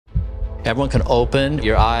Everyone can open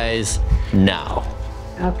your eyes now.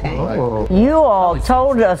 Okay. Oh. You all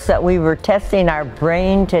told us that we were testing our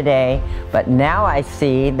brain today, but now I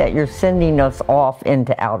see that you're sending us off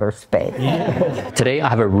into outer space. Today I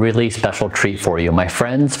have a really special treat for you. My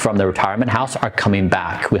friends from the retirement house are coming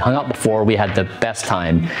back. We hung out before, we had the best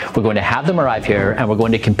time. We're going to have them arrive here and we're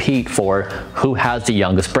going to compete for who has the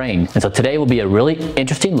youngest brain. And so today will be a really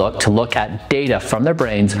interesting look to look at data from their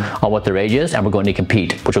brains on what their age is, and we're going to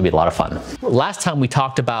compete, which will be a lot of fun. Last time we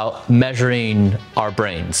talked about measuring our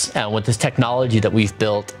brains and with this technology that we've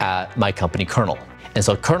built at my company, Kernel. And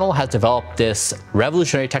so Kernel has developed this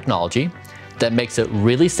revolutionary technology that makes it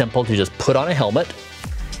really simple to just put on a helmet.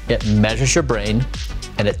 It measures your brain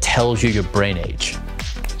and it tells you your brain age.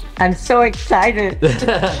 I'm so excited.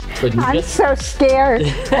 I'm so scared.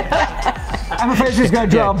 I'm afraid she's going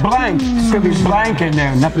to draw a blank. It's going to be blank in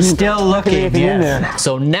there. Nothing, Still looking, in there.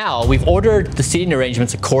 So now we've ordered the seating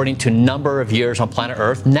arrangements according to number of years on planet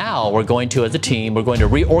Earth. Now we're going to, as a team, we're going to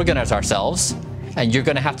reorganize ourselves, and you're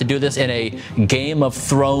going to have to do this in a Game of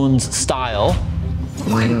Thrones style.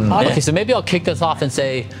 Okay, so maybe I'll kick this off and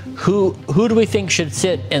say, who do we think should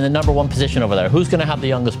sit in the #1 position over there? Who's going to have the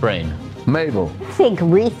youngest brain? Mabel. I think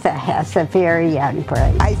Retha has a very young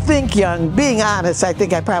brain. I think young. Being honest, I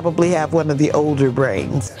think I probably have one of the older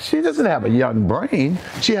brains. She doesn't have a young brain.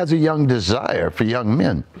 She has a young desire for young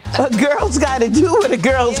men. A girl's got to do what a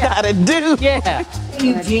girl's got to do. Yeah.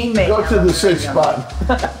 Eugene made Go to the safe spot.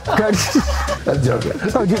 That's joking.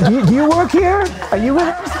 Oh, do you work here? Are you with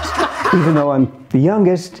us? Even though I'm the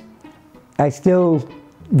youngest, I still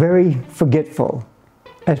very forgetful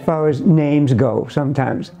as far as names go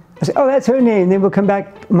sometimes. I say, oh, that's her name. Then we'll come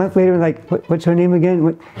back a month later and like, what's her name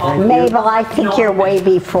again? Mabel, I think you're way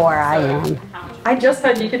before I am. I just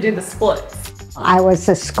heard you could do the splits. I was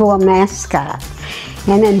the school mascot.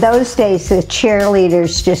 And in those days, the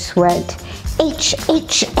cheerleaders just went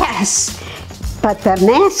HHS. But the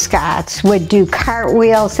mascots would do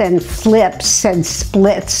cartwheels and flips and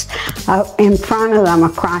splits in front of them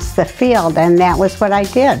across the field. And that was what I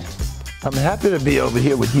did. I'm happy to be over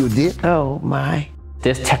here with you, dear. Oh, my.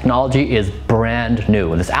 This technology is brand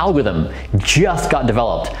new, and this algorithm just got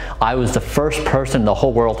developed. I was the first person in the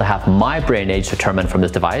whole world to have my brain age determined from this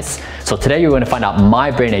device. So today you're going to find out my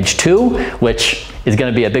brain age too, which is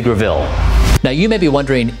going to be a big reveal. Now you may be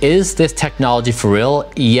wondering, is this technology for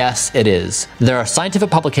real? Yes, it is. There are scientific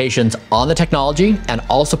publications on the technology and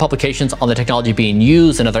also publications on the technology being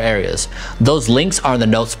used in other areas. Those links are in the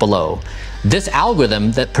notes below. This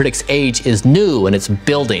algorithm that predicts age is new and it's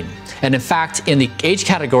building. And in fact, in the age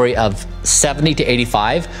category of 70 to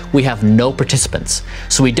 85, we have no participants.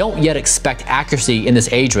 So we don't yet expect accuracy in this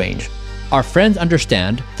age range. Our friends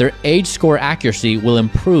understand their age score accuracy will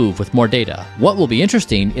improve with more data. What will be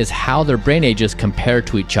interesting is how their brain ages compare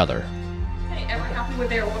to each other. Hey, everyone happy with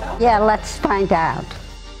their order? Yeah, let's find out.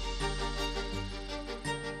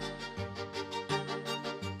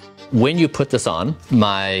 When you put this on,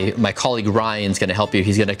 my colleague Ryan's gonna help you.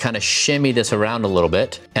 He's gonna kind of shimmy this around a little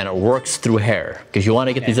bit, and it works through hair, because you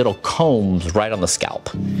wanna get these little combs right on the scalp.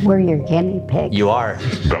 We're your guinea pig. You are.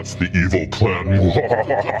 That's the evil plan.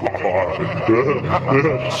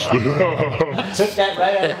 Took that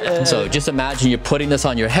right out. So just imagine you're putting this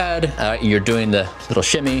on your head, and you're doing the little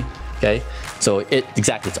shimmy, okay? So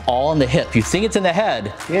exactly, it's all on the hip. You think it's in the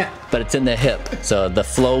head, Yeah. but it's in the hip. So the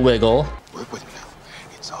flow wiggle.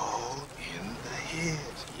 It's all in the head.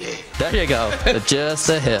 Yeah. There you go, just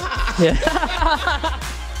the hip. Yeah.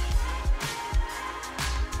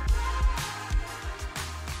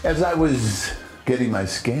 As I was getting my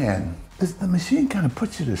scan, the machine kind of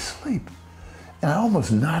puts you to sleep. And I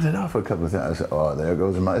almost nodded off a couple of times. I said, oh, there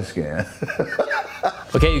goes my scan.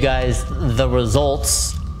 Okay, you guys, the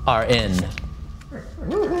results are in.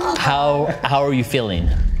 How are you feeling?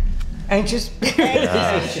 Anxious?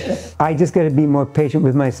 I just got to be more patient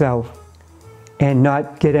with myself and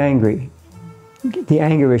not get angry. The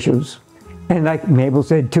anger issues. And like Mabel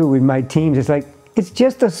said too, with my teams, it's like, it's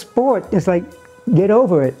just a sport. It's like, get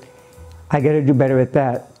over it. I got to do better at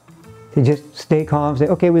that. To just stay calm, say,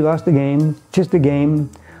 okay, we lost the game, just a game.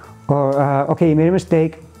 Or, okay, you made a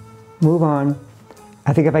mistake, move on.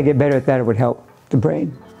 I think if I get better at that, it would help the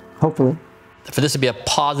brain, hopefully. For this to be a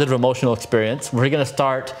positive emotional experience, we're gonna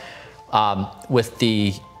start with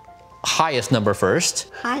the highest number first.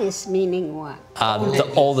 Highest meaning what?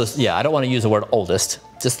 The oldest, yeah, I don't want to use the word oldest,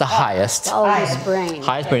 just the highest. The oldest brain.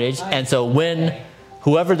 Highest brain age. And so when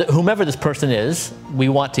whomever this person is, we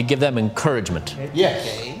want to give them encouragement.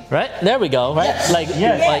 Yes. Right? There we go, right? Yes. Like,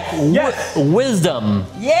 Yes. Wisdom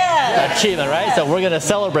Yeah. achievement, right? So we're gonna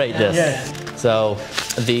celebrate this. Yes. So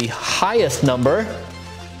the highest number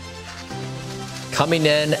Coming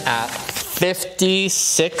in at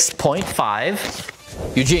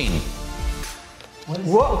 56.5. Eugene.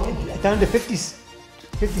 Whoa, down to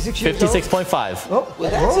 56 years old. 56.5. Oh,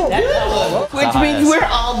 Well, that's a good one. Which means we're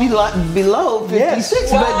all below 56.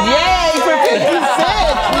 Yes. But yay for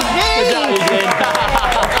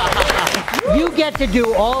 56. You get to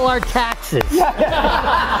do all our taxes.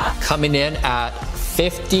 Coming in at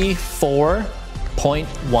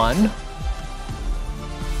 54.1.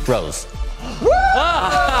 Rose.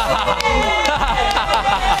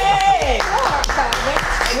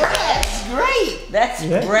 That's great. That's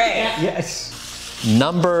great. Yes.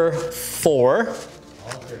 Number 4. I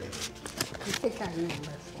think I'm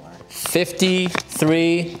number 4.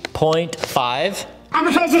 53.5. I'm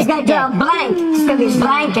afraid there's no Joe blank. It's gonna be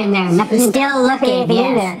blank in there. Nothing still looking at the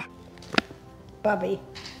end there. Bubby.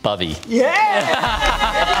 Bubby.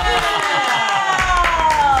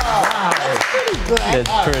 It's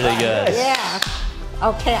pretty good. Yeah.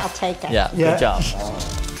 Okay, I'll take it. Yeah, good job.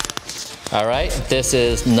 All right, this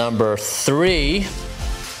is number 3.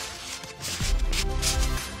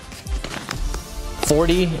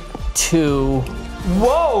 42.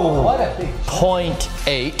 Whoa! What a big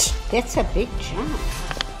 0.8. That's a big jump.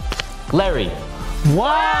 Larry.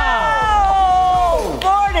 Wow!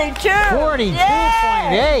 42!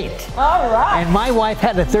 42.8. All right. And my wife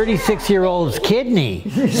had a 36-year-old's kidney,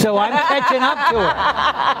 so I'm catching up to her.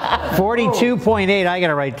 42.8, I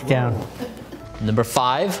gotta write it down. Number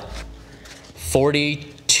 5.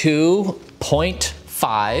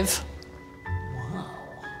 42.5. Wow.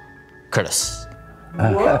 Curtis. I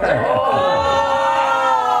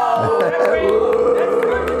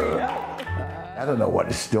don't know what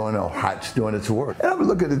it's doing or how it's doing its work. And I'm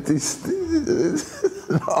looking at these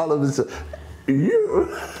all of this.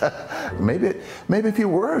 Maybe if you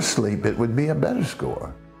were asleep, it would be a better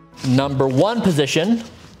score. Number 1 position.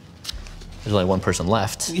 There's only one person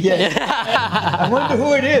left. Yeah. I wonder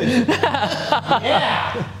who it is.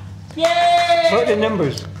 Yeah. Yay! What are the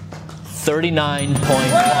numbers? 39.1.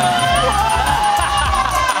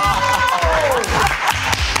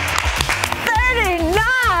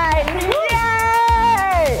 39!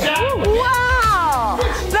 Yay! Wow!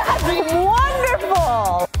 That's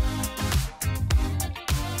wonderful!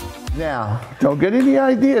 Now, don't get any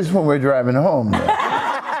ideas when we're driving home.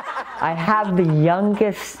 I have the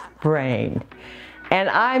youngest brain, and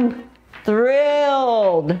I'm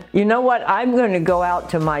thrilled. You know what? I'm going to go out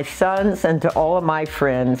to my sons and to all of my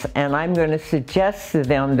friends, and I'm going to suggest to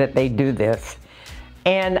them that they do this.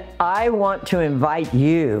 And I want to invite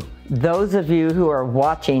you, those of you who are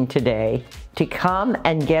watching today, to come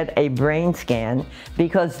and get a brain scan,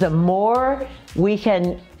 because the more we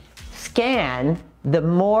can scan, the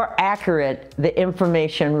more accurate the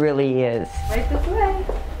information really is. Right this way.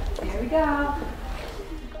 Here we go.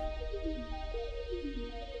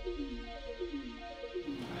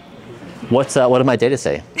 What did my data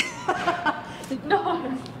say? No.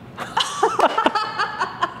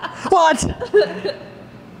 What?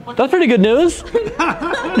 That's pretty good news.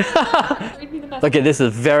 Okay, this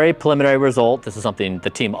is very preliminary result. This is something the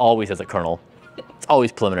team always says at Kernel. It's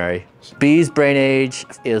always preliminary. B's brain age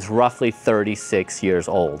is roughly 36 years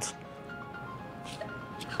old.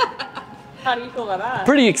 How do you feel about that?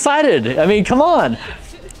 Pretty excited. I mean, come on.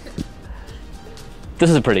 This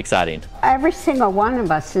is pretty exciting. Every single one of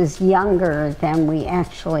us is younger than we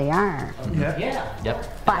actually are. Yeah.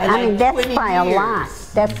 Yep. But, I mean, that's by a lot.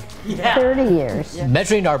 That's 30 years.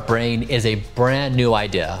 Measuring our brain is a brand new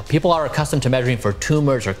idea. People are accustomed to measuring for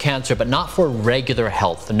tumors or cancer, but not for regular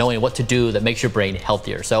health and knowing what to do that makes your brain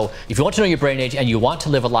healthier. So if you want to know your brain age and you want to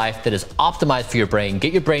live a life that is optimized for your brain,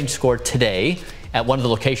 get your brain scored today at one of the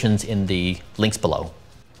locations in the links below.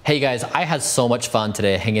 Hey guys, I had so much fun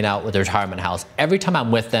today hanging out with the retirement house. Every time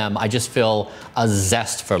I'm with them, I just feel a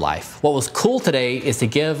zest for life. What was cool today is to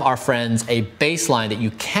give our friends a baseline that you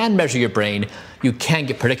can measure your brain, you can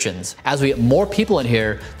get predictions. As we get more people in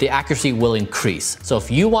here, the accuracy will increase. So if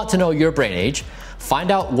you want to know your brain age, find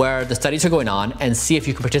out where the studies are going on and see if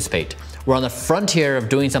you can participate. We're on the frontier of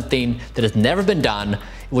doing something that has never been done,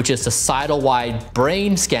 which is societal-wide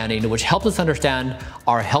brain scanning, which helps us understand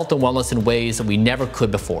our health and wellness in ways that we never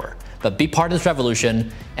could before. But be part of this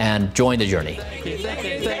revolution and join the journey.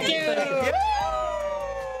 Thank you.